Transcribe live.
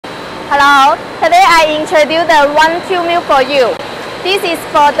Hello, today I introduce the one tube mill for you. This is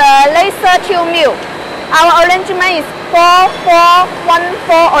for the laser tube mill. Our arrangement is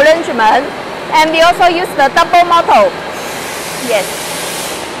 4-4-1-4 arrangement, and we also use the double motor. Yes,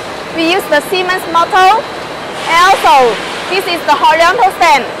 we use the Siemens motor, and also this is the horizontal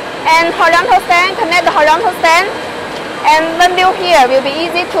stand. And horizontal stand, connect the horizontal stand, and the mill here will be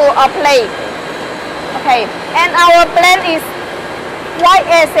easy to apply. Okay, and our blend is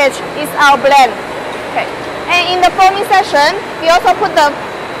YSH is our blend. Okay, and in the forming section, we also put the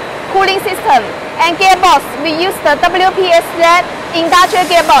cooling system and gearbox. We use the WPSZ industrial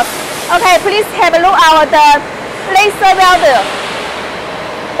gearbox. Okay, please have a look at the laser welder.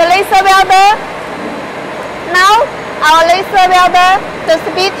 The laser welder. Now our laser welder, the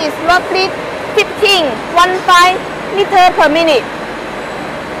speed is roughly 15 meter per minute.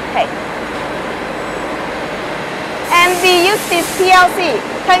 Okay. And we use this PLC,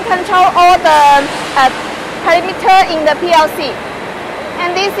 can control all the parameter in the PLC.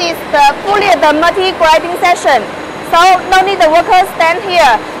 And this is fully the multi-grinding section. So no need the worker stand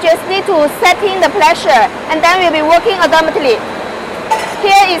here, just need to set in the pressure, and then we'll be working automatically.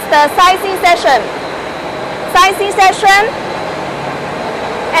 Here is the sizing section. Sizing section,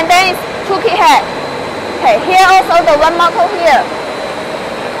 and then it's toolkit head. Okay, here also the one motor here.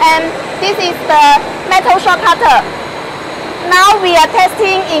 And this is the metal short cutter. Now we are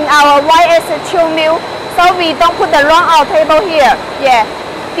testing in our YS tube mill, so we don't put the wrong out table here. Yeah,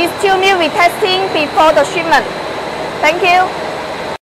 this tube mill we testing before the shipment. Thank you.